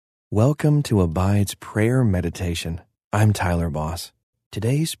Welcome to Abide's Prayer Meditation. I'm Tyler Boss.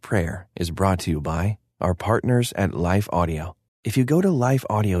 Today's prayer is brought to you by our partners at Life Audio. If you go to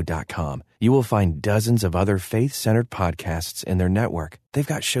lifeaudio.com, you will find dozens of other faith-centered podcasts in their network. They've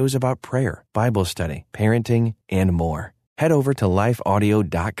got shows about prayer, Bible study, parenting, and more. Head over to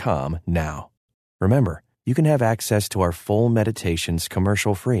lifeaudio.com now. Remember, you can have access to our full meditations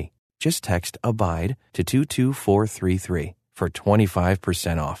commercial-free. Just text ABIDE to 22433 for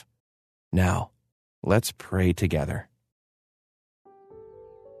 25% off. Now, let's pray together.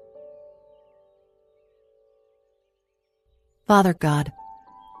 Father God,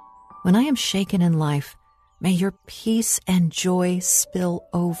 when I am shaken in life, may your peace and joy spill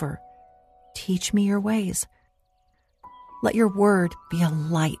over. Teach me your ways. Let your word be a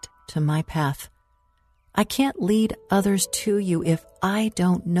light to my path. I can't lead others to you if I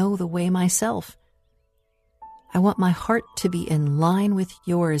don't know the way myself. I want my heart to be in line with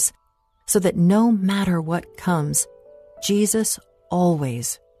yours, so that no matter what comes, Jesus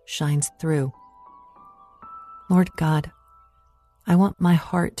always shines through. Lord God, I want my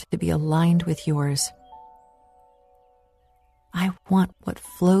heart to be aligned with yours. I want what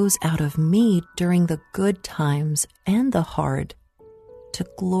flows out of me during the good times and the hard to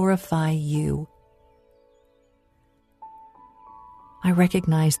glorify you. I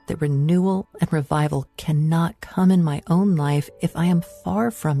recognize that renewal and revival cannot come in my own life if I am far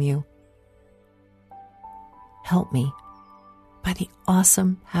from you. Help me, by the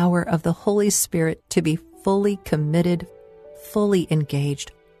awesome power of the Holy Spirit, to be fully committed, fully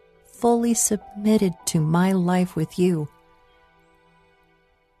engaged, fully submitted to my life with you.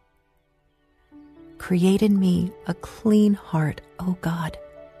 Create in me a clean heart, O God.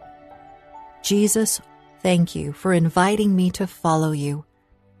 Jesus, thank you for inviting me to follow you.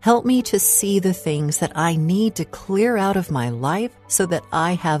 Help me to see the things that I need to clear out of my life so that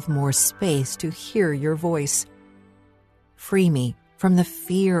I have more space to hear your voice. Free me from the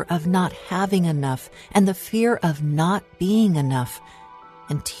fear of not having enough and the fear of not being enough,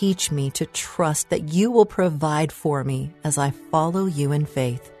 and teach me to trust that you will provide for me as I follow you in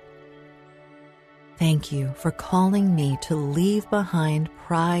faith. Thank you for calling me to leave behind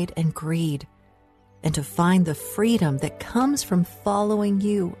pride and greed, and to find the freedom that comes from following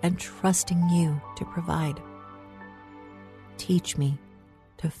you and trusting you to provide. Teach me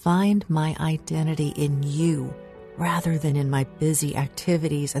to find my identity in you rather than in my busy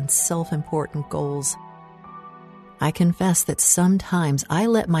activities and self-important goals. I confess that sometimes I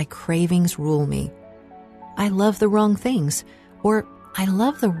let my cravings rule me. I love the wrong things, or I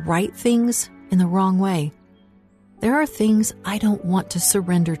love the right things in the wrong way. There are things I don't want to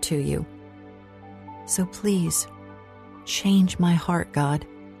surrender to you. So please, change my heart, God.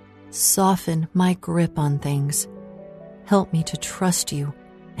 Soften my grip on things. Help me to trust you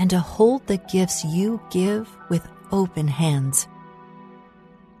and to hold the gifts you give with open hands.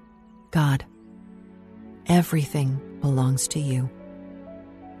 God, everything belongs to you.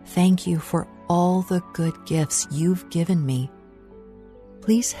 Thank you for all the good gifts you've given me.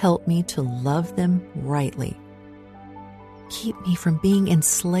 Please help me to love them rightly. Keep me from being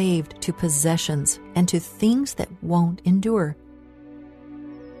enslaved to possessions and to things that won't endure.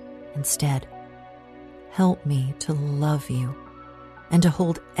 Instead, help me to love you and to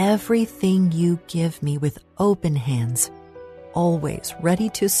hold everything you give me with open hands, always ready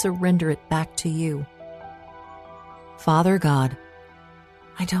to surrender it back to you. Father God,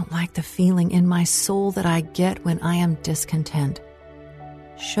 I don't like the feeling in my soul that I get when I am discontent.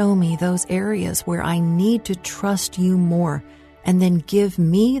 Show me those areas where I need to trust you more, and then give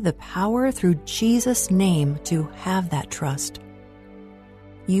me the power through Jesus' name to have that trust.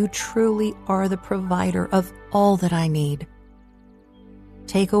 You truly are the provider of all that I need.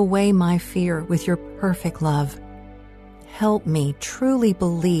 Take away my fear with your perfect love. Help me truly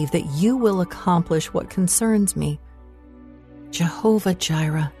believe that you will accomplish what concerns me. Jehovah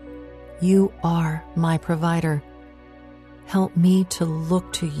Jireh, you are my provider. Help me to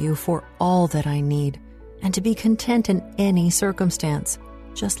look to you for all that I need and to be content in any circumstance,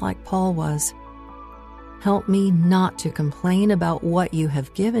 just like Paul was. Help me not to complain about what you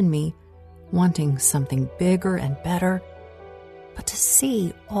have given me, wanting something bigger and better, but to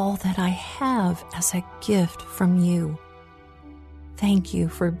see all that I have as a gift from you. Thank you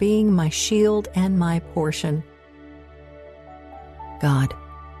for being my shield and my portion. God,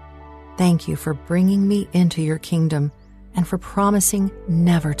 thank you for bringing me into your kingdom and for promising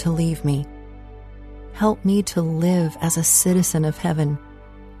never to leave me. Help me to live as a citizen of heaven,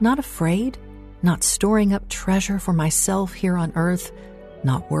 not afraid, not storing up treasure for myself here on earth,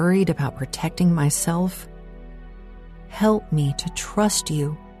 not worried about protecting myself. Help me to trust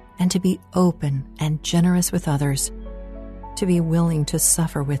you and to be open and generous with others, to be willing to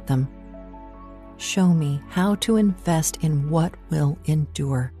suffer with them. Show me how to invest in what will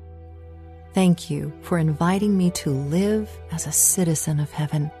endure. Thank you for inviting me to live as a citizen of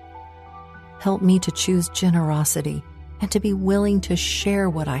heaven. Help me to choose generosity and to be willing to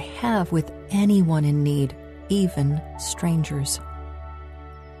share what I have with anyone in need, even strangers.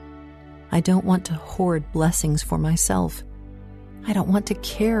 I don't want to hoard blessings for myself. I don't want to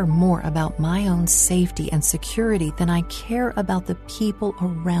care more about my own safety and security than I care about the people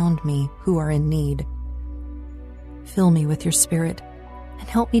around me who are in need. Fill me with your Spirit and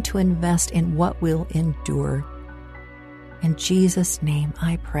help me to invest in what will endure. In Jesus' name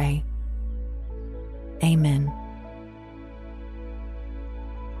I pray. Amen.